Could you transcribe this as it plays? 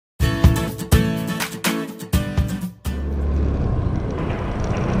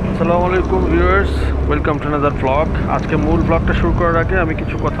আসসালামু আলাইকুম viewers, welcome to another blog. আজকে মূল ব্লগটা শুরু করার আগে আমি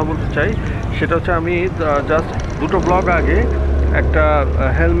কিছু কথা বলতে চাই। সেটা হচ্ছে আমি জাস্ট দুটো ব্লগ আগে একটা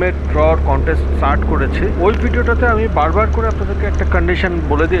হেলমেট ড্রর কন্টেস্ট স্টার্ট করেছি। ওই ভিডিওটাতে আমি বারবার করে আপনাদেরকে একটা কন্ডিশন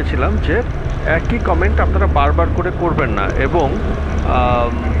বলে দিয়েছিলাম যে একই কমেন্ট আপনারা বারবার করে করবেন না, এবং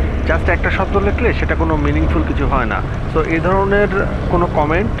জাস্ট একটা শব্দ লিখলে সেটা কোনো মিনিংফুল কিছু হয় না। সো এই ধরনের কোনো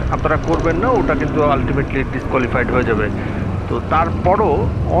কমেন্ট আপনারা করবেন না, ওটা কিন্তু আলটিমেটলি ডিসকোয়ালিফাইড হয়ে যাবে। তো তারপরও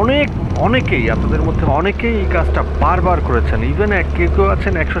অনেকেই আপনাদের মধ্যে অনেকেই এই কাজটা বারবার করেছেন। ইভেন কেউ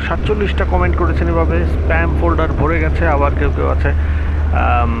আছেন 147টা কমেন্ট করেছেন এভাবে, স্প্যাম ফোল্ডার ভরে গেছে। আবার কেউ আছে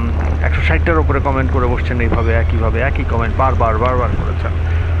 160টার উপরে কমেন্ট করে বসছেন এইভাবে, একই কমেন্ট বারবার করেছেন।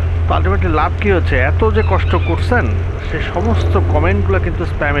 তো আলটিমেটলি লাভ কী হচ্ছে? এত যে কষ্ট করছেন সে সমস্ত কমেন্টগুলো কিন্তু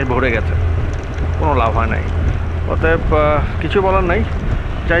স্প্যামে ভরে গেছে, কোনো লাভ হয় নাই। অতএব কিছু বলার নাই।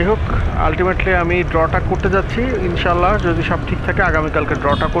 যাই হোক, আলটিমেটলি আমি ড্রটা করতে যাচ্ছি ইনশাআল্লাহ, যদি সব ঠিক থাকে আগামীকালকে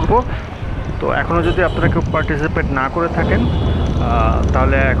ড্রটা করব। তো এখনও যদি আপনারা কেউ পার্টিসিপেট না করে থাকেন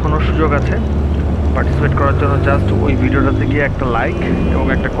তাহলে এখনও সুযোগ আছে পার্টিসিপেট করার জন্য। জাস্ট ওই ভিডিওটাতে গিয়ে একটা লাইক এবং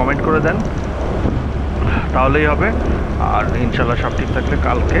একটা কমেন্ট করে দেন, তাহলেই হবে। আর ইনশাআল্লাহ সব ঠিক থাকলে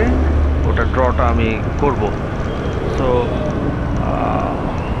কালকে ওটা ড্রটা আমি করব। সো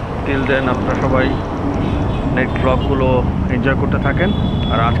টিল দেন আপনারা সবাই নেক্সট ব্লগগুলো এনজয় করতে থাকেন।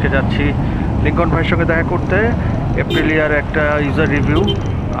 আর আজকে যাচ্ছি লিঙ্কন ভাইয়ের সঙ্গে দেখা করতে। এপ্রিলিয়ার একটা ইউজার রিভিউ,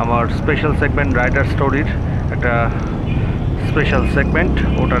 আমার স্পেশাল সেগমেন্ট রাইডার স্টোরির একটা স্পেশাল সেগমেন্ট,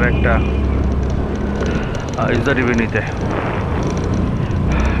 ওটার একটা ইউজার রিভিউ নিতে।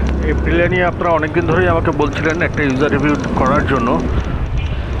 এপ্রিলিয়া নিয়ে আপনারা অনেকদিন ধরেই আমাকে বলছিলেন একটা ইউজার রিভিউ করার জন্য।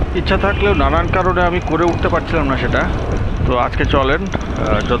 ইচ্ছা থাকলেও নানান কারণে আমি করে উঠতে পারছিলাম না সেটা। তো আজকে চলেন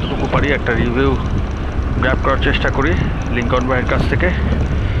যতটুকু পারি একটা রিভিউ গ্র্যাব করার চেষ্টা করি লিঙ্কন ভাইয়ের কাছ থেকে।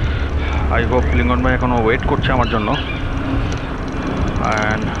 আই হোপ লিঙ্কন ভাই এখনও ওয়েট করছে আমার জন্য।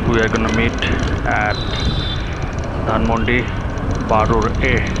 And we are gonna meet at Dhanmondi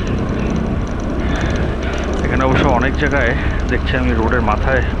 12A। এখানে অবশ্য অনেক জায়গায় দেখছি আমি রোডের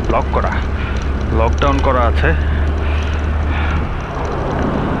মাথায় লকডাউন করা আছে।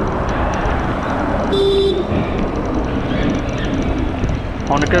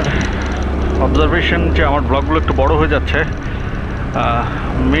 অনেকের অবজারভেশন যে আমার ব্লগগুলো একটু বড় হয়ে যাচ্ছে,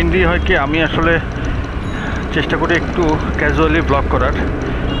 মেইনলি হয় কি আমি আসলে চেষ্টা করি একটু ক্যাজুয়ালি ব্লগ করার,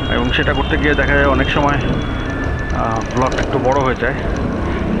 এবং সেটা করতে গিয়ে দেখা যায় অনেক সময় ব্লগটা একটু বড় হয়ে যায়।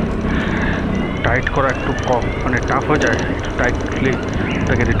 টাইট করা একটু মানে টাফ হয়ে যায়, একটু টাইটলি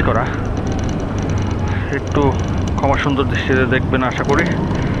ওটাকে এডিট করা। একটু ক্ষমা সুন্দর দৃষ্টিতে দেখবেন আশা করি,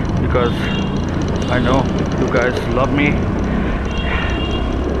 because I know you guys love me,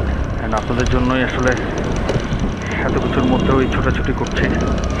 and আপনাদের জন্যই আসলে এত কিছুর মধ্যেও এই ছোটাছুটি করছি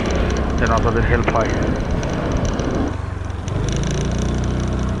যেন আপনাদের হেল্প হয়।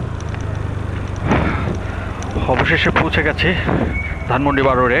 অবশেষে পৌঁছে গেছি ধানমন্ডি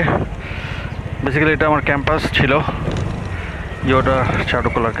 12A। বেসিক্যালি এটা আমার ক্যাম্পাস ছিল, Yuta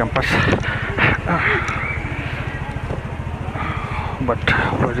চারুকলার campus. But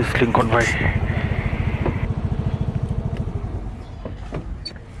where is Lincoln ভাই?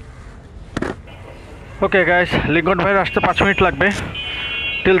 ওকে গাইস, লিঙ্কন ভাইয়ের আসতে 5 মিনিট লাগবে।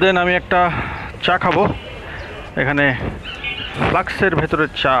 টিল দেন আমি একটা চা খাবো। এখানে ফ্লাক্সের ভেতরে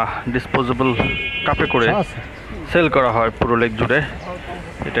চা ডিসপোজেবল কাপে করে সেল করা হয় পুরো লেক জুড়ে।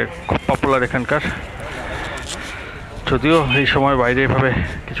 এটা খুব পপুলার এখানকার। যদিও এই সময় বাইরে এভাবে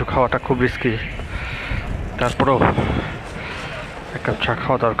কিছু খাওয়াটা খুব রিস্কি, তারপরেও এক কাপ চা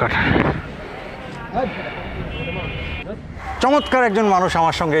খাওয়া দরকার। চমৎকার একজন মানুষ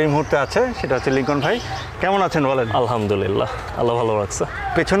আমার সঙ্গে এই মুহূর্তে আছে, সেটা হচ্ছে লিঙ্কন ভাই। কেমন আছেন বলেন? আলহামদুলিল্লাহ, আল্লাহ ভালো রাখছে।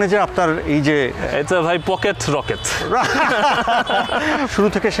 পেছনে যে আপনার এই যে এটা ভাই পকেট রকেট, শুরু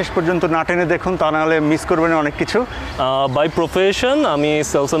থেকে শেষ পর্যন্ত না টেনে দেখুন, তা নাহলে মিস করবেন অনেক কিছু। বাই প্রফেশন আমি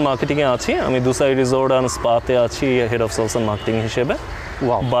সেলস অ্যান্ড মার্কেটিংয়ে আছি। আমি দুসাই রিসোর্ট অ্যান্ড স্পাতে আছি head of sales and marketing হিসেবে।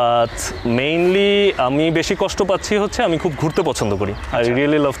 বাট মেইনলি আমি বেশি কষ্ট পাচ্ছি হচ্ছে আমি খুব ঘুরতে পছন্দ করি। I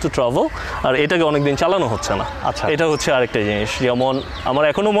really love to travel, আর এটাকে অনেকদিন চালানো হচ্ছে না। আচ্ছা, এটা হচ্ছে আরেকটা জিনিস। যেমন আমার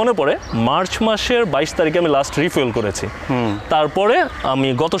এখনও মনে পড়ে মার্চ মাসের 22 তারিখে আমি লাস্ট রিফুয়েল করেছি। তারপরে আমি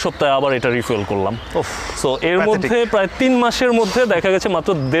গত সপ্তাহে আবার এটা রিফুয়েল করলাম। সো এর মধ্যে প্রায় 3 মাসের মধ্যে দেখা গেছে মাত্র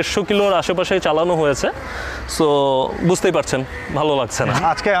 150 কিলোর আশেপাশে চালানো হয়েছে। সো বুঝতেই পারছেন, ভালো লাগছে না।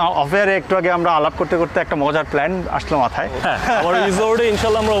 আজকে অফেয়ারে একটু আগে আমরা আলাপ করতে করতে একটা মজার প্ল্যান আসলো মাথায়। হ্যাঁ, আমার রিসোর্টে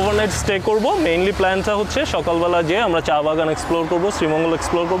ইনশাআল্লাহ আমরা ওভারনাইট স্টে করব। মেইনলি প্ল্যানটা হচ্ছে সকালবেলা যেয়ে আমরা চা বাগান এক্সপ্লোর করব, শ্রীমঙ্গল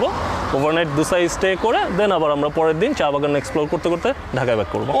এক্সপ্লোর করব, ওভারনাইট দুসাই স্টে করে দেন আবার আমরা পরের দিন চা বাগান এক্সপ্লোর করতে করতে ঢাকায় ব্যাক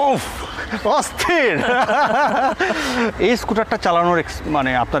করব। অস্থির। এই স্কুটারটা চালানোর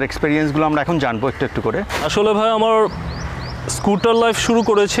মানে আপনার এক্সপেরিয়েন্সগুলো আমরা এখন জানবো একটু একটু করে। আসলে ভাই আমার স্কুটার লাইফ শুরু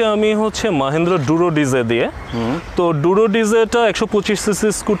করেছি আমি হচ্ছে মাহিন্দ্রা ডুরো ডিজে দিয়ে। তো ডুরো ডিজেটা 125 সিসি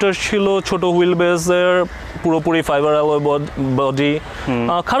স্কুটার ছিল, ছোট হুইল বেসের, পুরোপুরি ফাইবার অ্যালয় বডি,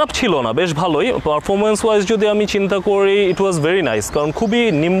 খারাপ ছিল না, বেশ ভালোই। পারফরমেন্স ওয়াইজ যদি আমি চিন্তা করি ইট ওয়াজ ভেরি নাইস, কারণ খুবই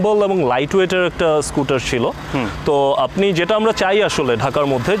নিম্বল এবং লাইট ওয়েটের একটা স্কুটার ছিল। তো আপনি যেটা আমরা চাই আসলে ঢাকার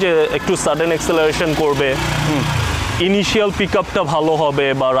মধ্যে, যে একটু সাডেন অ্যাক্সেলারেশন করবে, ইনিশিয়াল পিক আপটা ভালো হবে,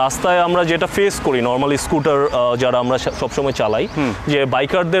 বা রাস্তায় আমরা যেটা ফেস করি নর্মালি স্কুটার যারা আমরা সবসময় চালাই, যে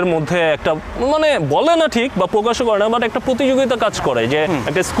বাইকারদের মধ্যে একটা মানে বলে না ঠিক বা প্রকাশও করে না, বাট একটা প্রতিযোগিতা কাজ করে যে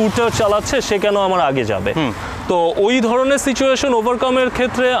একটা স্কুটার চালাচ্ছে সে কেন আমার আগে যাবে। তো ওই ধরনের সিচুয়েশন ওভারকামের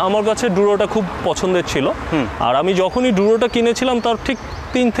ক্ষেত্রে আমার কাছে ডুরোটা খুব পছন্দের ছিল। আর আমি যখনই ডুরোটা কিনেছিলাম তার ঠিক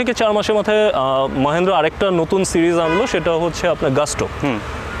 3 থেকে 4 মাসের মাথায় মহেন্দ্র আরেকটা নতুন সিরিজ আনলো, সেটা হচ্ছে আপনার গাস্টো।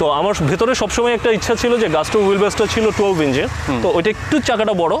 তো আমার ভেতরে সবসময় একটা ইচ্ছা ছিল যে গাস্টোর হুইল বেসটা ছিল 12 ইঞ্চের, তো ওইটা একটু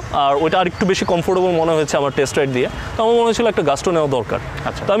চাকাটা বড় আর ওইটা আর একটু বেশি কমফোর্টেবল মনে হয়েছে আমার টেস্ট রাইড দিয়ে। তো আমার মনে হয়েছিল একটা গাস্টো নেওয়া দরকার।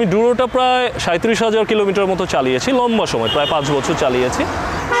 আচ্ছা, তো আমি ডুরোটা প্রায় 37,000 কিলোমিটার মতো চালিয়েছি, লম্বা সময় প্রায় 5 বছর চালিয়েছি।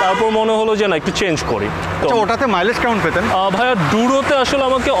 তারপর মনে হলো যে না, একটু চেঞ্জ করি। তো ওটাতে মাইলেজ কেমন পেতেন? ভাইয়া ডুরোতে আসলে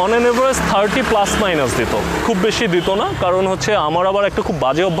আমাকে on an average 30 plus minus দিত, খুব বেশি দিত না। কারণ হচ্ছে আমার আবার একটা খুব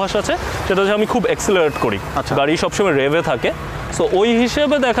বাজে অভ্যাস আছে, সেটা হচ্ছে আমি খুব অ্যাক্সিলারেট করি, গাড়ি সবসময় রেভে থাকে। সো ওই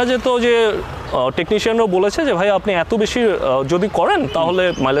হিসেবে দেখা যেত যে টেকনিশিয়ানরাও বলেছে যে ভাই আপনি এত বেশি যদি করেন তাহলে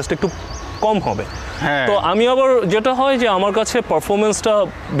মাইলেজটা একটু কম হবে। তো আমি আবার যেটা হয় যে আমার কাছে পারফরমেন্সটা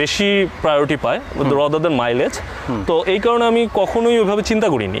বেশি প্রায়োরিটি পায় রাদার দ্যান মাইলেজ, তো এই কারণে আমি কখনোই ওইভাবে চিন্তা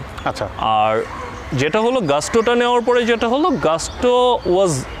করিনি। আচ্ছা, আর যেটা হলো গাস্টোটা নেওয়ার পরে যেটা হলো, গাস্টো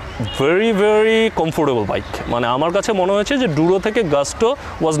was very very comfortable bike. মানে আমার কাছে মনে হয়েছে যে ডুরো থেকে গাস্টো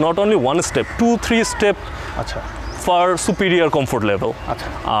was not only 1 step, 2-3 step আচ্ছা ফার সুপিরিয়ার কমফোর্ট লেভেল। আচ্ছা,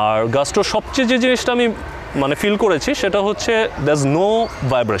 আর গাস্টোর সবচেয়ে যে জিনিসটা আমি মানে ফিল করেছি সেটা হচ্ছে দ্যাজ নো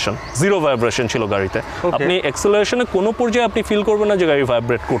ভাইব্রেশন, 0 ভাইব্রেশন ছিল গাড়িতে। আপনি অ্যাক্সেলারেশনে কোনো পর্যায়ে আপনি ফিল করবেন না যে গাড়ি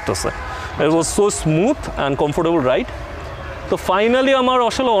ভাইব্রেট করতেছে। ইট was so smooth and comfortable ride. তো ফাইনালি আমার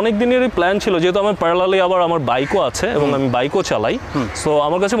আসলে অনেক দিনেরই প্ল্যান ছিল, যেহেতু আমার প্যারালালি আবার আমার বাইকও আছে এবং আমি বাইকও চালাই। সো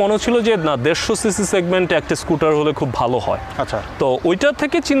আমার কাছে মনে হচ্ছিল যে না, 150 সিসি সেগমেন্টে একটা স্কুটার হলে খুব ভালো হয়। আচ্ছা, তো ওইটার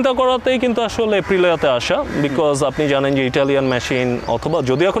থেকে চিন্তা করাতেই কিন্তু আসলে এপ্রিলিয়াতে আসা, বিকজ আপনি জানেন যে ইটালিয়ান মেশিন, অথবা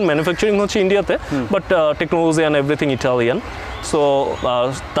যদি এখন ম্যানুফ্যাকচারিং হচ্ছে ইন্ডিয়াতে, but technology and everything Italian. So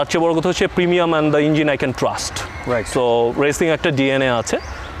তার চেয়ে বড় কথা হচ্ছে premium and the engine I can trust. So racing একটা ডিএনএ আছে।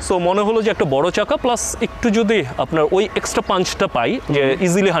 সো মনে হলো যে একটা বড় চাকা প্লাস একটু যদি আপনার ওই এক্সট্রা পাঞ্চটা পাই, যে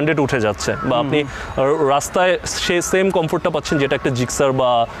ইজিলি 100 উঠে যাচ্ছে, বা আপনি রাস্তায় সে সেম কমফোর্টটা পাচ্ছেন যেটা একটা জিক্সার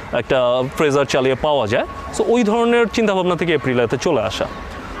বা একটা ফ্রেজার চালিয়ে পাওয়া যায়। সো ওই ধরনের চিন্তাভাবনা থেকে এপ্রিলিয়াতে চলে আসা।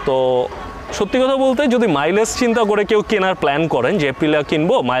 তো সত্যি কথা বলতে, যদি মাইলেজ চিন্তা করে কেউ কেনার প্ল্যান করেন যে এপ্রিলিয়া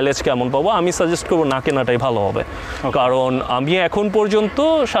কিনবো, মাইলেজ কেমন পাবো, আমি সাজেস্ট করবো না কেনাটাই ভালো হবে। কারণ আমি এখন পর্যন্ত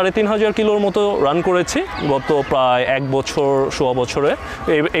 3,500 কিলোর মতো রান করেছি গত প্রায় 1 বছর, 1.25 বছরে।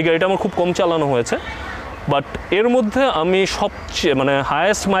 এই গাড়িটা আমার খুব কম চালানো হয়েছে, বাট এর মধ্যে আমি সবচেয়ে মানে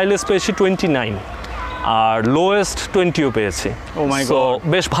হায়েস্ট মাইলেজ পেয়েছি 29, আর লোয়েস্ট 20ও পেয়েছি। সো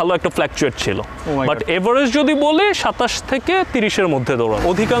বেশ ভালো একটা ফ্ল্যাকচুয়েট ছিল। বাট এভারেজ যদি বলি 27 থেকে 30-এর মধ্যে দৌড়ানো।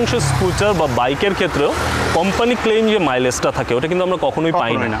 অধিকাংশ স্কুটার বা বাইকের ক্ষেত্রেও কোম্পানি ক্লেম যে মাইলেজটা থাকে, ওটা কিন্তু আমরা কখনোই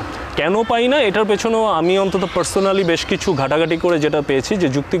পাই না। কেন পাই না, এটার পেছনেও আমি অন্তত পার্সোনালি বেশ কিছু ঘাটাঘাটি করে যেটা পেয়েছি, যে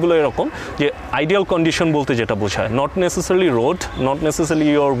যুক্তিগুলো এরকম যে আইডিয়াল কন্ডিশন বলতে যেটা বোঝায়, not necessarily road, not necessarily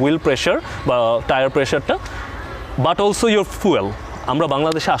your wheel pressure বা টায়ার প্রেশারটা, বাট অলসো ইয়োর ফুয়েল। আমরা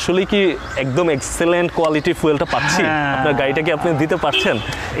বাংলাদেশে আসলেই কি একদম এক্সেলেন্ট কোয়ালিটির ফুয়েলটা পাচ্ছি? আপনার গাড়িটা কি আপনি দিতে পারছেন?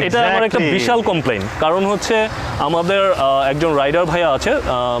 এটা আমার একটা বিশাল কমপ্লেইন। কারণ হচ্ছে আমাদের একজন রাইডার ভাইয়া আছে,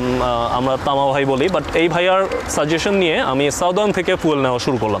 আমরা তামা ভাই বলি, বাট এই ভাইয়ার সাজেশন নিয়ে আমি সাউদার্ন থেকে ফুয়েল নেওয়া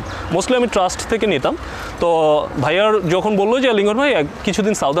শুরু করলাম। মোস্টলি আমি ট্রাস্ট থেকে নিতাম। তো ভাইয়ার যখন বললো যে লিঙ্গন ভাই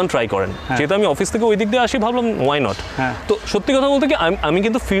কিছুদিন সাউদার্ন ট্রাই করেন, যেহেতু আমি অফিস থেকে ওই দিক দিয়ে আসি, ভাবলাম ওয়াই নট। তো সত্যি কথা বলতে কি আমি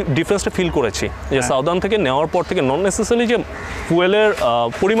কিন্তু ডিফারেন্সটা ফিল করেছি যে সাউদার্ন থেকে নেওয়ার পর থেকে নন নেসেসারি যে ফুয়েলের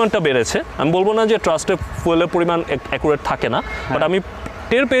পরিমাণটা বেড়েছে। আমি বলবো না যে ট্রাস্টের ফুয়েলের পরিমাণ অ্যাকুরেট থাকে না, বাট আমি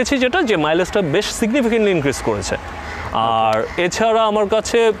টের পেয়েছি যেটা, যে মাইলেজটা বেশ সিগনিফিকেন্টলি ইনক্রিজ করেছে। আর এছাড়া আমার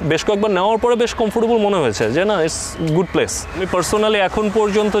কাছে বেশ কয়েকবার নেওয়ার পরে বেশ কমফোর্টেবল মনে হয়েছে যে না, ইটস গুড প্লেস। আমি পার্সোনালি এখন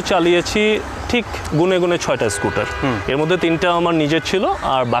পর্যন্ত চালিয়েছি ঠিক গুনে গুনে 6টা স্কুটার। এর মধ্যে 3টা আমার নিজের ছিল,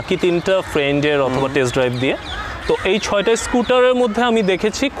 আর বাকি 3টা ফ্রেন্ডের অথবা টেস্ট ড্রাইভ দিয়ে। তো এই 6টা স্কুটারের মধ্যে আমি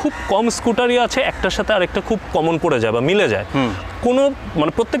দেখেছি খুব কম স্কুটারই আছে একটার সাথে আরেকটা খুব কমন পড়ে যায় বা মিলে যায়। কোনো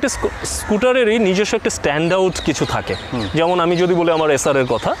মানে প্রত্যেকটা স্কুটারেরই নিজস্ব একটা স্ট্যান্ড আউট কিছু থাকে। যেমন আমি যদি বলি আমার SR এর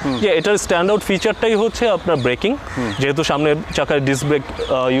কথা, যে এটার স্ট্যান্ড আউট ফিচারটাই হচ্ছে আপনার ব্রেকিং, যেহেতু সামনের চাকায় ডিস্ক ব্রেক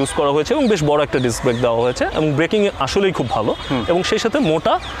ইউজ করা হয়েছে এবং বেশ বড় একটা ডিস্ক ব্রেক দেওয়া হয়েছে, এবং ব্রেকিং আসলেই খুব ভালো, এবং সেই সাথে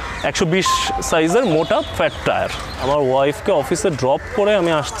মোটা 120 সাইজের মোটা ফ্যাট টায়ার। আমার ওয়াইফকে অফিসে ড্রপ করে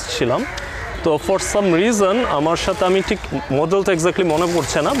আমি আসছিলাম, তো ফর সাম রিজন আমার সাথে, আমি ঠিক মডেলটা এক্স্যাক্টলি মনে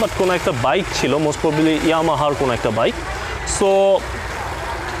পড়ছে না, বাট কোনো একটা বাইক ছিল, মোস্ট প্রবাবলি ইয়ামাহার কোনো একটা bike. So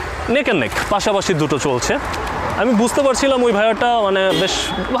neck and neck পাশাপাশি দুটো চলছে। আমি বুঝতে পারছিলাম ওই ভাইয়াটা মানে বেশ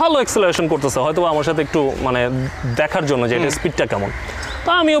ভালো অ্যাক্সেলারেশন করতেছে, হয়তো আমার সাথে একটু মানে দেখার জন্য যে এটা স্পিডটা কেমন। তো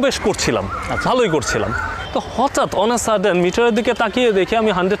আমিও বেশ করছিলাম, ভালোই করছিলাম। তো হঠাৎ অন আ সাডেন মিটারের দিকে তাকিয়ে দেখি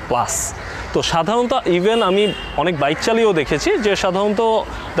আমি 100+। তো সাধারণত ইভেন আমি অনেক বাইক চালিয়েও দেখেছি যে সাধারণত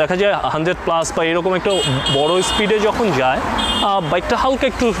দেখা যায় 100+ বা এরকম একটা বড় স্পিডে যখন যায় বাইকটা হালকা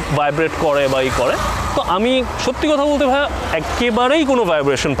একটু ভাইব্রেট করে বা করে। তো আমি সত্যি কথা বলতে ভাই একেবারেই কোনো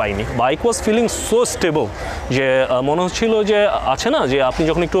ভাইব্রেশন পাইনি। Bike was feeling so stable যে মনে হচ্ছিল যে আছে না যে আপনি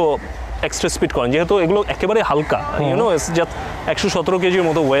যখন একটু এক্সট্রা স্পিড করেন, যেহেতু এগুলো একেবারে হালকা, ইউনো জাস্ট 117 কেজির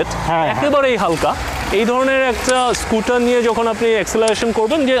মতো ওয়েট, একেবারেই হালকা। এই ধরনের একটা স্কুটার নিয়ে যখন আপনি অ্যাক্সেলারেশন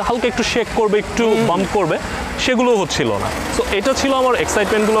করবেন যে হালকা একটু শেক করবে, একটু বাম্প করবে, সেগুলো হচ্ছিল না। সো এটা ছিল আমার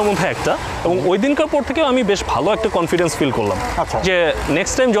এক্সাইটমেন্টগুলোর মধ্যে একটা। এবং ওই দিনকার পর থেকে আমি বেশ ভালো একটা কনফিডেন্স ফিল করলাম যে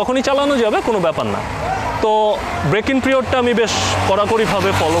নেক্সট টাইম যখনই চালানো যাবে কোনো ব্যাপার না। তো ব্রেকিং পিরিয়ডটা আমি বেশ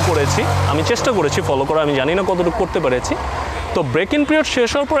কড়াকড়িভাবে ফলো করেছি, আমি চেষ্টা করেছি ফলো করা, আমি জানি না কতটুকু করতে পেরেছি। তো ব্রেকিং পিরিয়ড শেষ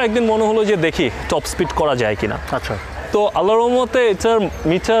হওয়ার পর একদিন মনে হলো যে দেখি টপ স্পিড করা যায় কিনা। আচ্ছা। তো আল্লাহর রহমতে এটার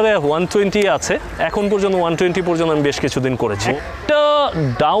মিটারে 120 আছে, এখন পর্যন্ত 120 পর্যন্ত আমি বেশ কিছুদিন করেছি। একটা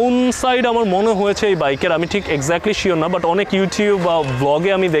ডাউন সাইড আমার মনে হয়েছে এই বাইকের, আমি ঠিক এক্স্যাক্টলি শিওর না, বাট অনেক ইউটিউব বা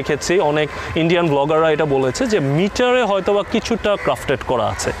ব্লগে আমি দেখেছি, অনেক ইন্ডিয়ান ব্লগাররা এটা বলেছে যে মিটারে হয়তো বা কিছুটা ক্রাফটেড করা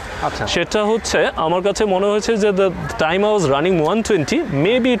আছে। আচ্ছা। সেটা হচ্ছে আমার কাছে মনে হয়েছে যে the time I was running 120,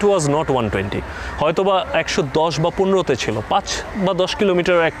 maybe it was not 120, হয়তো বা 110 বা 15তে ছিল। 5 বা 10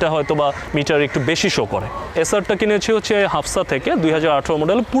 কিলোমিটার একটা হয়তো বা মিটার একটু বেশি শো করে। এসআরটা কিনেছি হচ্ছে হাফসা থেকে 2018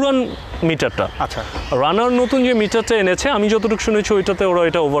 মডেল, পুরান মিটারটা। আচ্ছা। রানার নতুন যে মিটারটা এনেছে আমি যতটুকু শুনেছি ওইটাতে ওরা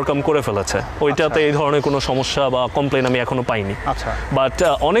এটা ওভারকাম করে ফেলেছে, ওইটাতে এই ধরনের কোনো সমস্যা বা কমপ্লেন আমি এখনো পাইনি। আচ্ছা। বাট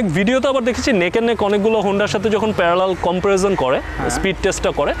অনেক ভিডিওতে আবার দেখেছি নেক অ্যান্ড নেক অনেকগুলো হোন্ডার সাথে যখন প্যারালাল কম্পারিজন করে, স্পিড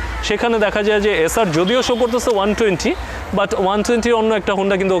টেস্টটা করে, সেখানে দেখা যায় যে এসআর যদিও শো করতেছে 120, বাট 120 অন্য একটা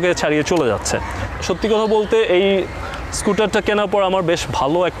হোন্ডা কিন্তু ওকে ছাড়িয়ে চলে যাচ্ছে। সত্যি কথা বলতে এই স্কুটারটা কেনার পর আমার বেশ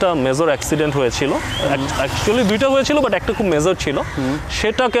ভালো একটা মেজর অ্যাক্সিডেন্ট হয়েছিল। অ্যাকচুয়ালি দুইটা হয়েছিল, বাট একটা খুব মেজর ছিল,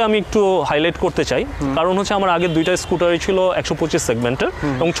 সেটাকে আমি একটু হাইলাইট করতে চাই। কারণ হচ্ছে আমার আগের দুইটা স্কুটারই ছিল 125 সেগমেন্টের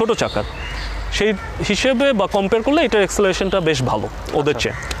এবং ছোট চাকার, সেই হিসেবে বা কম্পেয়ার করলে এটার অ্যাক্সেলারেশনটা বেশ ভালো ওদের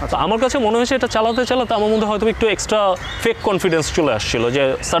চেয়ে। তো আমার কাছে মনে হয়েছে এটা চালাতে চালাতে আমার মধ্যে হয়তো একটু এক্সট্রা ফেক কনফিডেন্স চলে আসছিল যে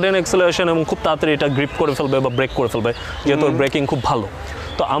সাডেন অ্যাক্সেলারেশন এবং খুব তাড়াতাড়ি এটা গ্রিপ করে ফেলবে বা ব্রেক করে ফেলবে, যেহেতু ব্রেকিং খুব ভালো।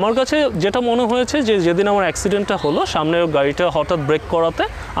 তো আমার কাছে যেটা মনে হয়েছে যে যেদিন আমার অ্যাক্সিডেন্টটা হলো, সামনের গাড়িটা হঠাৎ ব্রেক করাতে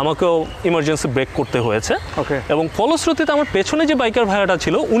আমাকেও ইমার্জেন্সি ব্রেক করতে হয়েছে, এবং ফলশ্রুতিতে আমার পেছনে যে বাইকার ভাইয়াটা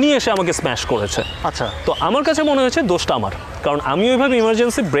ছিল উনি এসে আমাকে স্ম্যাশ করেছে। আচ্ছা। তো আমার কাছে মনে হয়েছে দোষটা আমার, কারণ আমি ওইভাবে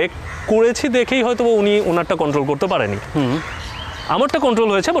ইমার্জেন্সি ব্রেক করেছি দেখেই হয়তো উনি ওনারটা কন্ট্রোল করতে পারেনি। আমারটা কন্ট্রোল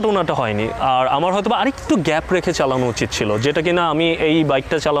হয়েছে, বাট ওনারটা হয়নি। আর আমার হয়তো আরেকটু গ্যাপ রেখে চালানো উচিত ছিল, যেটা কিনা আমি এই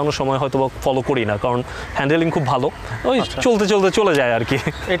বাইকটা চালানোর সময় হয়তো ফলো করি না, কারণ হ্যান্ডেলিং খুব ভালো, ওই চলতে চলতে চলে যায় আর কি।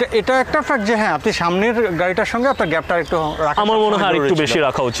 এটা একটা ফ্যাক্ট যে হ্যাঁ, আপনি সামনের গাড়িটার সঙ্গে আপনার গ্যাপটা একটু রাখা, আমার মনে হয় আরেকটু বেশি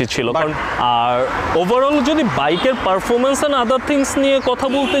রাখা উচিত ছিল। কারণ আর ওভারঅল যদি বাইকের পারফরমেন্স অ্যান্ড আদার থিংস নিয়ে কথা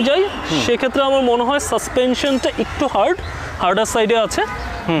বলতে যাই, সেক্ষেত্রে আমার মনে হয় সাসপেনশনটা একটু হার্ডার সাইডে আছে।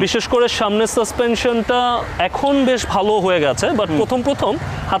 বিশেষ করে সামনের সাসপেনশনটা এখন বেশ ভালো হয়ে গেছে, বাট প্রথম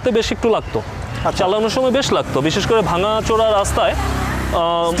হাতে বেশ একটু লাগতো, চালানোর সময় বেশ লাগতো, বিশেষ করে ভাঙা চোরা রাস্তায়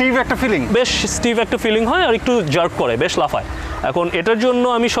বেশ স্টিভ একটা ফিলিং হয় আর একটু জার্ক করে, বেশ লাফায়। এখন এটার জন্য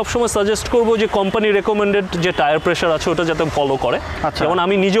আমি সবসময় সাজেস্ট করব যে কোম্পানি রেকমেন্ডেড যে টায়ার প্রেশার আছে ওটা যাতে ফলো করে। যেমন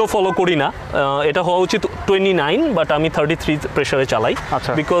আমি নিজেও ফলো করি না, এটা হওয়া উচিত 29, বাট আমি 33 প্রেশারে চালাই,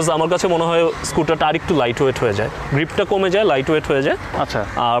 বিকজ আমার কাছে মনে হয় স্কুটারটা আর একটু লাইট ওয়েট হয়ে যায়, গ্রিপটা কমে যায়, লাইট ওয়েট হয়ে যায়,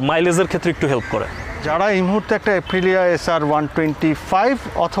 আর মাইলেজের ক্ষেত্রে একটু হেল্প করে। যারা এই মুহূর্তে একটা Aprilia SR 125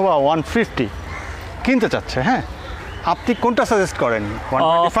 অথবা 150 কিনতে চাচ্ছে, হ্যাঁ, আপনি কোনটা সাজেস্ট করেন,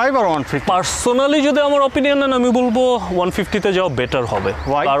 125 আর 150? পার্সোনালি যদি আমার অপিনিয়ন নেন, আমি বলবো 150-তে যাওয়া বেটার হবে।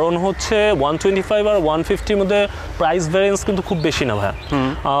 কারণ হচ্ছে 125 আর 150-র মধ্যে প্রাইস ভ্যারিয়েন্স কিন্তু খুব বেশি না ভাইয়া।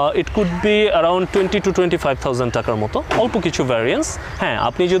 It could be around 20 to 25,000 টাকার মতো, অল্প কিছু ভ্যারিয়েন্স। হ্যাঁ,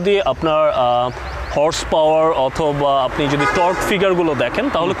 আপনি যদি আপনার হর্স পাওয়ার অথবা আপনি যদি টর্ক ফিগারগুলো দেখেন,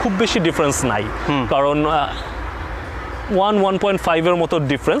 তাহলে খুব বেশি ডিফারেন্স নাই, কারণ 1.5-এর মতো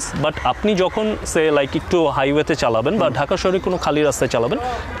ডিফারেন্স। বাট আপনি যখন সে লাইক একটু হাইওয়েতে চালাবেন বা ঢাকা শহরে কোনো খালি রাস্তায় চালাবেন,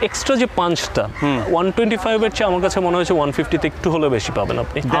 এক্সট্রা যে পাঞ্চটা 125-এর চেয়ে আমার কাছে মনে হয়েছে 150-তে একটু হলে বেশি পাবেন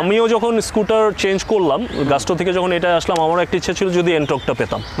আপনি। আমিও যখন স্কুটার চেঞ্জ করলাম, গাস্টো থেকে যখন এটা আসলাম, আমার একটা ইচ্ছা ছিল যদি এনটর্কটা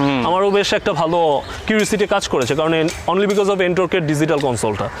পেতাম। আমারও বেশ একটা ভালো কিউরিওসিটি কাজ করেছে, কারণ অনলি বিকজ অফ এনটর্কের ডিজিটাল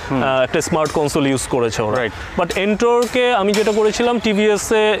কনসোলটা, একটা স্মার্ট কনসোল ইউজ করেছে ওরা। বাট এনটর্কে আমি যেটা করেছিলাম,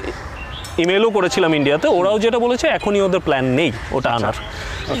 টিভিএসে ইমেলও করেছিলাম ইন্ডিয়াতে, ওরাও যেটা বলেছে এখনই ওদের প্ল্যান নেই ওটা আনার।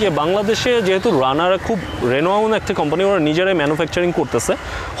 যে বাংলাদেশে যেহেতু রানার খুব রেনোয়াউন একটা কোম্পানি, ওরা নিজেরাই ম্যানুফ্যাকচারিং করতেছে,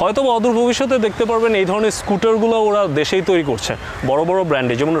 হয়তো অদূর ভবিষ্যতে দেখতে পারবেন এই ধরনের স্কুটারগুলো ওরা দেশেই তৈরি করছে বড় বড়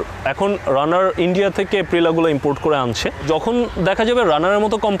ব্র্যান্ডে। যেমন এখন রানার ইন্ডিয়া থেকে এপ্রিলাগুলো ইম্পোর্ট করে আনছে। যখন দেখা যাবে রানারের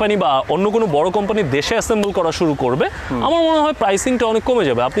মতো কোম্পানি বা অন্য কোনো বড় কোম্পানি দেশে অ্যাসেম্বল করা শুরু করবে, আমার মনে হয় প্রাইসিংটা অনেক কমে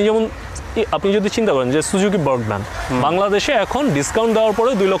যাবে। আপনি যদি চিন্তা করেন যে সুজুকি বার্গম্যান বাংলাদেশে এখন ডিসকাউন্ট দেওয়ার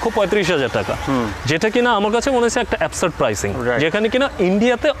পরে 2,35,000 টাকা, যেটা কিনা আমার কাছে মনে হচ্ছে একটা অ্যাবসার্ড প্রাইসিং, যেখানে কিনা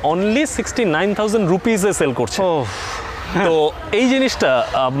ইন্ডিয়াতে অনলি 69,000 রুপিজে সেল করছে। তো এই জিনিসটা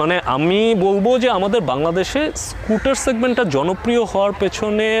মানে আমি বলবো যে আমাদের বাংলাদেশে স্কুটার সেগমেন্টটা জনপ্রিয় হওয়ার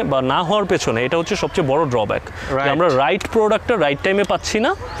পেছনে বা না হওয়ার পেছনে এটা হচ্ছে সবচেয়ে বড় ড্রব্যাক, আমরা রাইট প্রোডাক্টটা রাইট টাইমে পাচ্ছি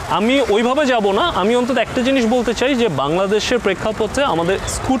না। আমি ওইভাবে যাব না, আমি অন্তত একটা জিনিস বলতে চাই যে বাংলাদেশের প্রেক্ষাপটে আমাদের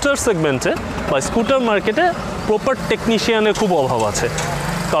স্কুটার সেগমেন্টে বা স্কুটার মার্কেটে প্রপার টেকনিশিয়ানের খুব অভাব আছে।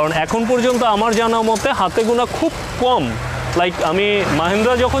 কারণ এখন পর্যন্ত আমার জানা মতে হাতে গোনা খুব কম, লাইক আমি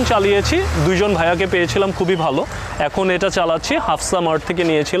মাহিন্দ্রা যখন চালিয়েছি 2জন ভাইয়াকে পেয়েছিলাম খুবই ভালো, এখন এটা চালাচ্ছি হাফসা মার্ট থেকে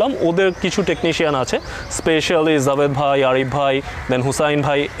নিয়েছিলাম, ওদের কিছু টেকনিশিয়ান আছে স্পেশালি জাভেদ ভাই, আরিফ ভাই, দেন হুসাইন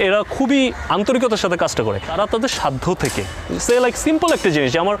ভাই, এরা খুবই আন্তরিকতার সাথে কাজটা করে। তারা তাদের সাধ্য থেকে সে লাইক সিম্পল একটা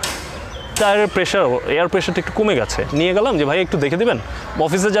জিনিস, আমার টায়ারের প্রেশার এয়ার প্রেশারটা একটু কমে গেছে, নিয়ে গেলাম যে ভাই একটু দেখে দিবেন,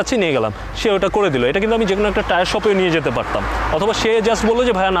 অফিসে যাচ্ছি নিয়ে গেলাম, সে ওটা করে দিল। এটা কিন্তু আমি যে কোনো একটা টায়ার শপে নিয়ে যেতে পারতাম, অথবা সে জাস্ট বললো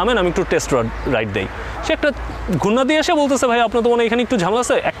যে ভাইয়া নামেন আমি একটু টেস্ট রাইড দেই, সে একটা ঘূর্ণা দিয়ে এসে বলতেছে ভাই আপনার তো মনে এখানে একটু ঝামেলা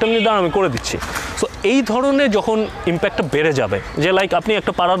আছে, একটা মিনিট দাঁড়ান আমি করে দিচ্ছি। সো এই ধরনের যখন ইম্প্যাক্টটা বেড়ে যাবে, যে লাইক আপনি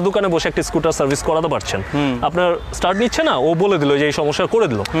একটা পাড়ার দোকানে বসে একটা স্কুটার সার্ভিস করাতে পারছেন, আপনার স্টার্ট নিচ্ছে না, ও বলে দিল যে এই সমস্যা করে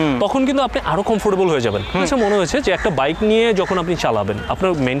দিল, তখন কিন্তু আপনি আরও কমফোর্টেবল হয়ে যাবেন। আচ্ছা মনে হয়েছে যে একটা বাইক নিয়ে যখন আপনি চালাবেন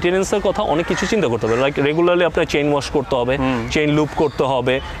আপনার মেনটেন্যান্সের কথা অনেক কিছু চিন্তা করতে হবে, লাইক রেগুলারলি আপনার চেইন ওয়াশ করতে হবে, চেইন লুপ করতে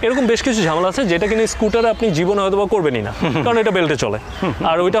হবে, এরকম বেশ কিছু ঝামেলা আছে যেটা কিনা স্কুটারে আপনি জীবনে হয়তো বা করবেনই না, কারণ এটা বেল্টে চলে,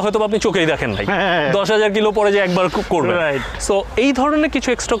 আর ওইটা হয়তো আপনি চোখেই দেখেন নাই 10,000 কিলো পরে যে একবার করবেন। সো এই ধরনের কিছু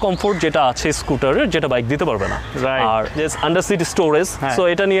এক্সট্রা কমফোর্ট যেটা আছে স্কুটারের, যেটা বাইক দিতে পারবে না। আর আন্ডার সিট স্টোরেজ, সো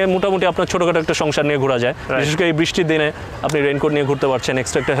এটা নিয়ে মোটামুটি আপনার ছোটখাটো একটা সংসার নিয়ে ঘোরা যায়, বিশেষ করে এই বৃষ্টির দিনে আপনি রেইনকোট নিয়ে ঘুরতে পারছেন,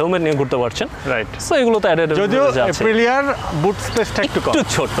 এক্সট্রা একটা হেলমেট নিয়ে ঘুরতে পারছেন। সো এগুলো তো অ্যাডেড, যদিও এপ্রিলিয়ার বুট স্পেসটা একটু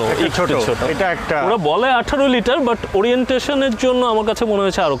ছোট, এটা একটা ওরা বলে 18 লিটার, বাট ওরিয়েন্টেশনের জন্য আমার কাছে মনে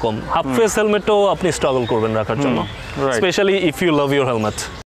হয়েছে আরো কম। হাফ ফেস হেলমেটও আপনি স্ট্রাগল করবেন রাখার জন্য, specially if you love your helmet.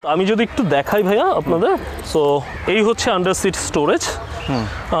 আমি যদি একটু দেখাই ভাইয়া আপনাদের, সো এই হচ্ছে under seat storage.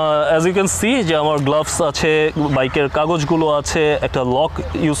 As you can see যে আমার গ্লাভস আছে, বাইকের কাগজগুলো আছে, একটা লক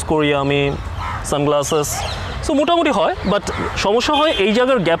ইউজ করি আমি, সানগ্লাসেস, সো মোটামুটি হয়। বাট সমস্যা হয় এই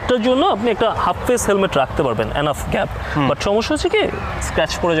জায়গার গ্যাপটার জন্য আপনি একটা হাফ ফেস হেলমেট রাখতে পারবেন, এনাফ গ্যাপ, বাট সমস্যা হচ্ছে কি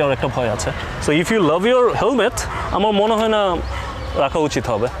স্ক্র্যাচ পড়ে যাওয়ার একটা ভয় আছে। So if you love your helmet আমার মনে হয় না রাখা উচিত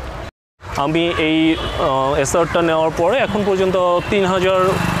হবে। আমি এই এসআরটা নেওয়ার পরে এখন পর্যন্ত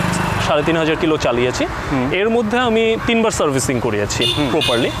 3,000-3,500 কিলো চালিয়েছি, এর মধ্যে আমি 3বার সার্ভিসিং করিয়েছি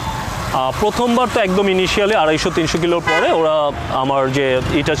প্রপারলি। প্রথমবার তো একদম ইনিশিয়ালি 250-300 কিলোর পরে ওরা আমার যে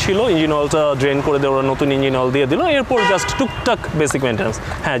এটা ছিল ইঞ্জিন অয়েলটা ড্রেন করে দিয়ে ওরা নতুন ইঞ্জিন অয়েল দিয়ে দিল, এরপর জাস্ট টুকটাক বেসিক মেনটেন্যান্স।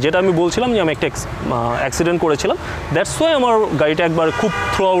 হ্যাঁ, যেটা আমি বলছিলাম যে আমি একটা অ্যাক্সিডেন্ট করেছিলাম, দ্যাটস ওয়াই আমার গাড়িটা একবার খুব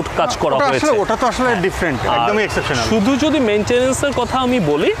থ্রু আউট কাজ করা হয়েছে। ওটা তো আসলে ডিফারেন্ট, একদমই এক্সেপশনাল। শুধু যদি মেনটেন্যান্সের কথা আমি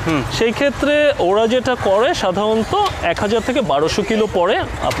বলি, সেই ক্ষেত্রে ওরা যেটা করে সাধারণত 1,000 থেকে 1,200 কিলো পরে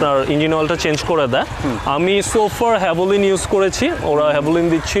আপনার ইঞ্জিন অয়েলটা চেঞ্জ করে দেয়। আমি সোফার হ্যাভোলিন ইউজ করেছি, ওরা হ্যাভোলিন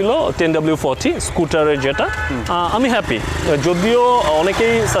দিচ্ছিল 10W40 স্কুটারের, যেটা আমি হ্যাপি। যদিও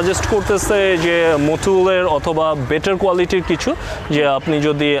অনেকেই সাজেস্ট করতেছে যে মোটুলের অথবা বেটার কোয়ালিটির কিছু, যে আপনি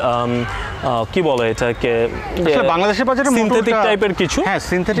যদি কি বলে এটাকে বাংলাদেশের বাজারে সিনথেটিক টাইপের কিছু, হ্যাঁ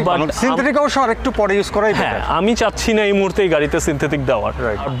সিনথেটিক অবশ্য আরেকটু পরে ইউজ করাই হ্যাঁ, আমি চাচ্ছি না এই মুহূর্তে এই গাড়িতে সিনথেটিক দেওয়ার।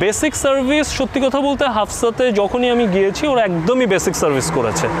 বেসিক সার্ভিস সত্যি কথা বলতে হাফসাতে যখনই আমি গিয়েছি ওরা একদমই বেসিক সার্ভিস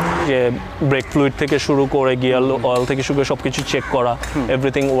করেছে, যে ব্রেক ফ্লুইড থেকে শুরু করে গিয়ার অয়েল থেকে শুরু করে সব কিছু চেক করা,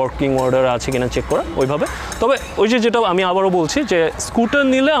 এভরিথিং ওয়ার্কিং অর্ডার আছে কিনা চেক করা ওইভাবে। তবে ওই যেটা আমি আবারও বলছি যে স্কুটার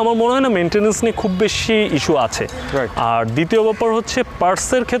নিলে আমার মনে হয় না মেনটেন্যান্স নিয়ে খুব বেশি ইস্যু আছে। আর দ্বিতীয় ব্যাপার হচ্ছে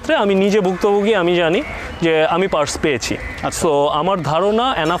পার্টসের ক্ষেত্রে আমি নিজে ভুক্তভোগী, আমি জানি যে আমি পার্টস পেয়েছি, সো আমার ধারণা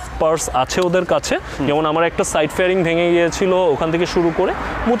এনাফ পার্টস আছে ওদের কাছে। যেমন আমার একটা সাইড ফেয়ারিং ভেঙে গিয়েছিল, ওখান থেকে শুরু করে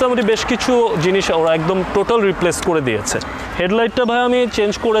মোটামুটি বেশ কিছু জিনিস ওরা একদম টোটাল রিপ্লেস করে দিয়েছে। হেডলাইটটা ভাই আমি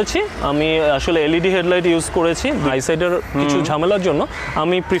চেঞ্জ করেছি, আমি আসলে এলইডি হেডলাইট ইউজ করেছি, আই সাইডের কিছু ঝামেলার জন্য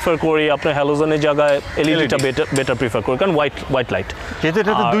আমি প্রিফার করি আপনার হ্যালোজেনের জায়গায় এলইডিটা বেটার প্রিফার করি, কারণ হোয়াইট লাইট, যেহেতু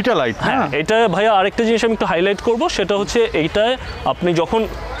এটাতে দুইটা লাইট। হ্যাঁ, এটা ভাইয়া আরেকটা জিনিস আমি একটু হাইলাইট করব, সেটা হচ্ছে এইটায় আপনি যখন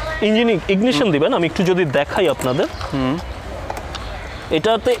ইঞ্জিন ইগনিশন দিবেন, আমি একটু যদি দেখাই আপনাদের,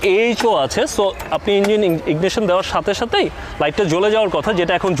 এটাতে এইচও আছে। সো আপনি ইঞ্জিন ইগনিশন দেওয়ার সাথে সাথেই লাইটটা জ্বলে যাওয়ার কথা,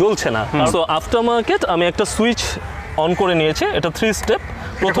 যেটা এখন জ্বলছে না। সো আফটার মার্কেট আমি একটা সুইচ অন করে নিয়েছি, এটা 3 স্টেপ।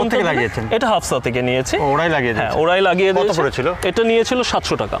 প্রথম থেকে লাগিয়েছেন? এটা হাফসা থেকে নিয়েছি। ওরাই লাগিয়ে হ্যাঁ, দিয়েছে। ওরাই লাগিয়ে কত দিয়েছে। পড়েছিল? এটা নিয়েছিল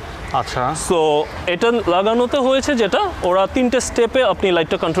 700 টাকা। আচ্ছা। সো এটা লাগানোতে হয়েছে যেটা, ওরা 3টে স্টেপে আপনি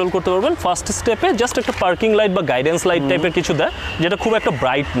লাইটটা কন্ট্রোল করতে পারবেন। ফার্স্ট স্টেপে জাস্ট একটা পার্কিং লাইট বা গাইডেন্স লাইট টাইপের কিছু দেয়, যেটা খুব একটা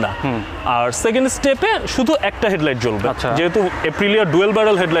ব্রাইট না। আর সেকেন্ড স্টেপে শুধু একটা হেডলাইট জ্বলবে, যেহেতু Aprilia dual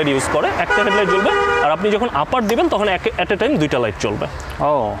barrel headlight use করে, একটা হেডলাইট জ্বলবে। আর আপনি যখন আপার দিবেন তখন এট এ টাইম 2টা লাইট জ্বলবে।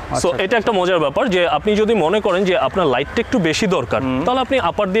 সো এটা একটা মজার ব্যাপার যে আপনি যদি মনে করেন যে আপনার লাইটটা একটু বেশি দরকার, তাহলে আপনি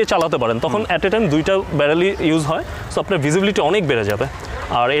আপার দিয়ে চালাতে পারেন, তখন এট এ টাইম 2টা ব্যারেলই ইউজ হয়। সো আপনার ভিজিবিলিটি অনেক বেড়ে যাবে।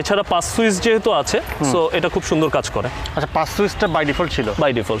 আর এছাড়া 5 সুইচ যেহেতু আছে, সো এটা খুব সুন্দর কাজ করে। আচ্ছা, 5 সুইচটা বাই ডিফল্ট ছিল?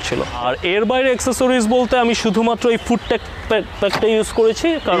 বাই ডিফল্ট ছিল। আর এর বাইরে অ্যাকসেসরিজ বলতে আমি শুধুমাত্র এই ফুড প্যাকটা ইউজ করেছি।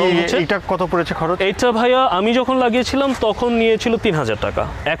 কারণ হচ্ছে এটা কত পড়েছে খরচ? এইটা ভাইয়া আমি যখন লাগিয়েছিলাম তখন নিয়েছিল 3000 টাকা।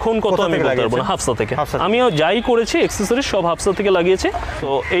 এখন কত আমি বলতে পারবো না। হাফসা থেকে আমিও যাই করেছি অ্যাকসেসরিজ সব হাফসা থেকে লাগিয়েছি। তো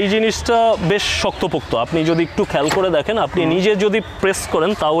এই জিনিসটা বেশ শক্তপোক্ত। আপনি যদি একটু খেয়াল করে দেখেন, আপনি নিজে যদি প্রেস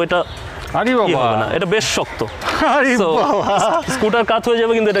করেন তাও এটা আরে বাবা হবে না, এটা বেশ শক্ত। আরে বাবা, স্কুটার কাত হয়ে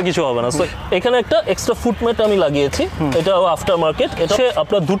যাবে কিন্তু এটা কিছু হবে না। সো এখানে একটা এক্সট্রা ফুটম্যাট আমি লাগিয়েছি, এটা আফটার মার্কেট। এটা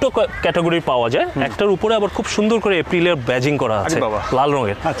আপনার দুটো ক্যাটাগরি পাওয়া যায়, একটার উপরে আবার খুব সুন্দর করে এপ্রিলের ব্যাজিং করা আছে লাল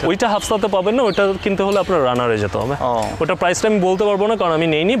রঙের। ওইটা হাফসাতে পাবেন না, ওইটা কিনতে হলে আপনার রানারে যেতে হবে। ওটা প্রাইসটা আমি বলতে পারবো না কারণ আমি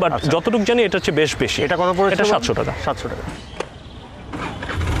নেইনি, বাট যতটুকু জানি এটা হচ্ছে বেশ বেশি। এটা কত পড়েছে? এটা 700 টাকা। 700 টাকা।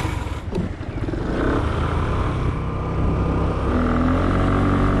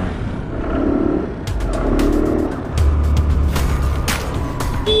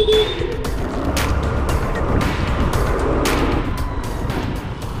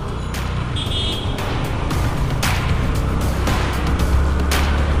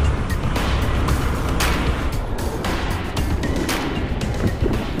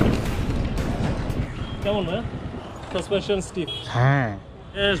 কেমন ভাই সাসপেনশন স্টিফ? হ্যাঁ,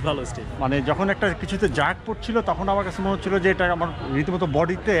 বেশ ভালো স্টিফ। মানে যখন একটা কিছুতে জাগ পড়ছিল তখন আমার কাছে মনে হচ্ছিল যে এটা আমার রীতিমতো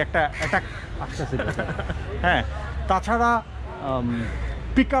বডিতে একটা অ্যাটাক আসতেছিল। হ্যাঁ, তাছাড়া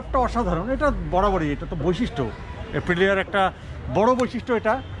পিক আপটা অসাধারণ। এটা বরাবরই, এটা তো বৈশিষ্ট্য এপ্রিলিয়ার একটা বড় বৈশিষ্ট্য,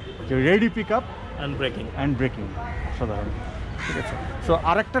 এটা যে ready pick up and breaking অসাধারণ। ঠিক আছে। সো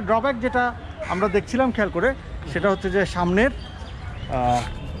আরেকটা ড্রব্যাক যেটা আমরা দেখছিলাম খেয়াল করে, সেটা হচ্ছে যে সামনের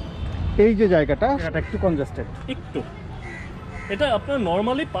এই যে জায়গাটা, এটা একটু কনজেস্টেড। একটু এটা আপনার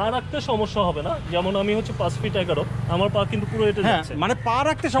নরমালি পা রাখতে সমস্যা হবে না। যেমন আমি হচ্ছে 5 ফিট 11, আমার পা কিন্তু পুরো এটা যাচ্ছে, মানে পা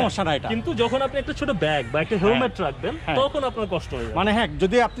রাখতে সমস্যা না এটা। কিন্তু যখন আপনি একটা ছোট ব্যাগ বা একটা হেলমেট রাখবেন তখন আপনার কষ্ট হয়ে যাবে। মানে হ্যাঁ,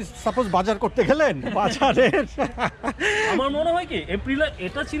 যদি আপনি সাপোজ বাজার করতে গেলেন, বাজারের আমার মনে হয় কি এপ্রিলে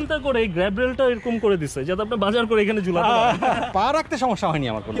এটা চিন্তা করে গ্র্যাব রেলটা এরকম করে দিছে যাতে আপনি বাজার করে এখানে ঝুলাতে পারেন। পা রাখতে সমস্যা হয়নি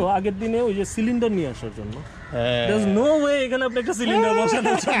আমার কোনো। তো আগের দিনে ওই যে সিলিন্ডার নিয়ে আসার জন্য there's no way এখানে আপনি একটা সিলিন্ডার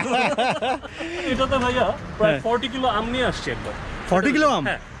বসাতে চান। এটাতে ভাইয়া প্রায় 40 কিলো আম নিয়ে আসছে একবার। 40 কিলো আম?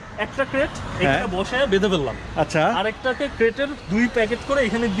 হ্যাঁ, একটা ক্রেট এখানে বসায় বেঁধে ফেললাম। আচ্ছা। আরেকটাকে ক্রেটের 2 প্যাকেট করে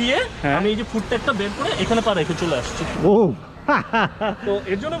এখানে দিয়ে আমি এই যে ফুড ট্যাগটা বের করে এখানে পা রেখে চলে আসছি। ও, তো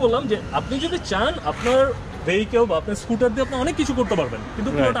এর জন্য বললাম যে আপনি যদি চান আপনার ভেহিকেল বা আপনার স্কুটার দিয়ে আপনি অনেক কিছু করতে পারবেন, কিন্তু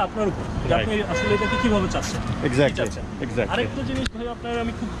পুরোটা আপনার উপর যে আপনি আসলে এটাকে কিভাবে চাচ্ছেন। এক্স্যাক্টলি। আরেকটা জিনিস ভাই আপনার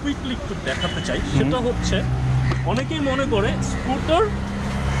আমি খুব কুইকলি একটু দেখাতে চাই, সেটা হচ্ছে অনেকেই মনে করে স্কুটার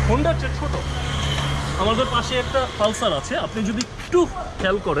হোন্ডার চেয়ে ছোট। আমাদের পাশে একটা পালসার আছে, আপনি যদি একটু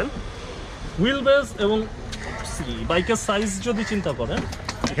খেয়াল করেন হুইল বেস এবং বাইকের সাইজ যদি চিন্তা করেন,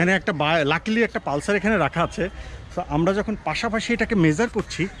 এখানে একটা লাকিলি একটা পালসার এখানে রাখা আছে। তো আমরা যখন পাশাপাশি এটাকে মেজার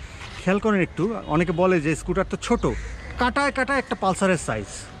করছি, খেয়াল করেন একটু, অনেকে বলে যে স্কুটার তো ছোট, কাটায় কাটায় একটা পালসারের সাইজ।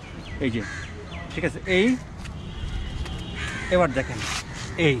 এই যে, ঠিক আছে, এই এবার দেখেন,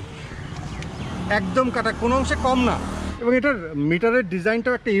 এই একদম কাটা, কোনো অংশে কম না। এবং এটার মিটারের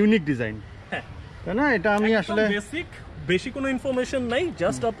ডিজাইনটাও একটা ইউনিক ডিজাইন, তাই না? এটা আমি আসলে বেসিক বেশি কোনো ইনফরমেশন নাই,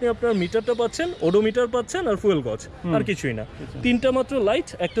 জাস্ট আপনি আপনার মিটারটা পাচ্ছেন, ওডোমিটার পাচ্ছেন আর ফুয়েল গজ, আর কিছুই না। 3টা মাত্র লাইট,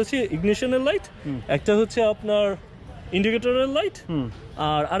 একটা হচ্ছে ইগনিশনের লাইট, একটা হচ্ছে আপনার ইন্ডিকেটরের লাইট,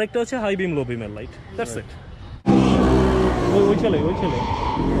 আর আরেকটা হচ্ছে হাই বিম লো বিমের লাইট। That's it. ওই ছেলে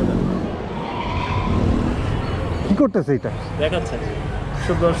কি করতেছে এটা দেখাচ্ছে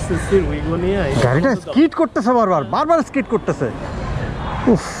 110 সিসির উইগো নিয়ে গাড়িটা স্কিড করতেছে, বারবার স্কিড করতেছে।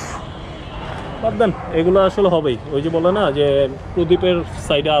 উফ, বাদ দেন, এগুলো আসলে হবেই। ওই যে বলে না যে প্রদীপের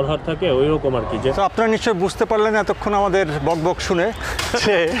সাইডে আধার থাকে, ওই রকম আর কি। যে আপনারা নিশ্চয়ই বুঝতে পারলেন এতক্ষণ আমাদের বকবক শুনে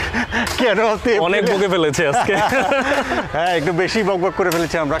যে কেন অনেক বকে ফেলেছে আজকে। হ্যাঁ, একটু বেশি বকবক করে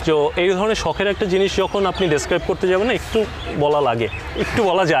ফেলেছি আমরা। তো এই ধরনের শখের একটা জিনিস যখন আপনি ডেসক্রাইব করতে যাবেন না, একটু বলা লাগে, একটু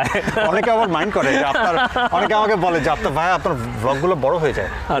বলা যায়। অনেকে আবার মাইন্ড করে যে আপনার, অনেকে আমাকে বলে যে আপনার ভাই আপনার ব্লগগুলো বড় হয়ে যায়,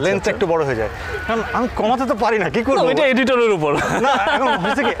 লেন্থ একটু বড় হয়ে যায়। কারণ আমি কমাতে তো পারি না, কি করবো? এটা এডিটরের উপর। না, এখন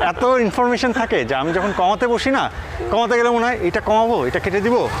হয়েছে কি, এত ইনফরমেশন থাকে থাকে যে আমি যখন কমাতে বসি না, কমাতে গেলে মনে হয় এটা কমাবো, এটা কেটে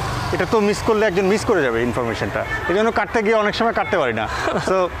দিব, এটা তো মিস করলে একজন মিস করে যাবে ইনফরমেশনটা, এই জন্য কাটতে গিয়ে অনেক সময় কাটতে পারি না।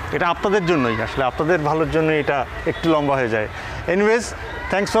 সো এটা আপনাদের জন্যই, আসলে আপনাদের ভালোর জন্যই এটা একটু লম্বা হয়ে যায়। Anyways,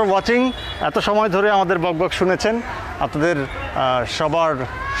 thanks for watching. এত সময় ধরে আমাদের বকবক শুনেছেন, আপনাদের সবার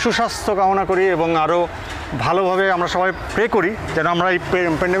সুস্বাস্থ্য কামনা করি এবং আরও ভালোভাবে আমরা সবাই প্রে করি যেন আমরা এই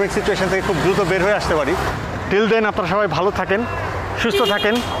প্যান্ডেমিক সিচুয়েশন থেকে খুব দ্রুত বের হয়ে আসতে পারি। টিল দেন আপনারা সবাই ভালো থাকেন, সুস্থ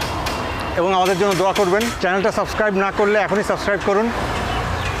থাকেন এবং আমাদের জন্য দোয়া করবেন। চ্যানেলটা সাবস্ক্রাইব না করলে এখনই সাবস্ক্রাইব করুন।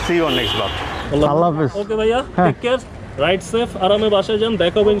 C you on next blog. আল্লাহ হাফেজ। ওকে ভাইয়া, টেক কেয়ার, রাইড সেফ, আরামে বাসায় যান,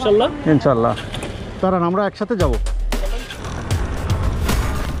 দেখা হবে ইনশাআল্লাহ। ইনশাআল্লাহ। তারান আমরা একসাথে যাব।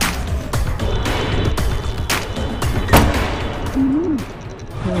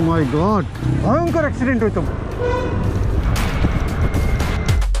 ও মাই গড, ভয়ঙ্কর অ্যাক্সিডেন্ট হইতো।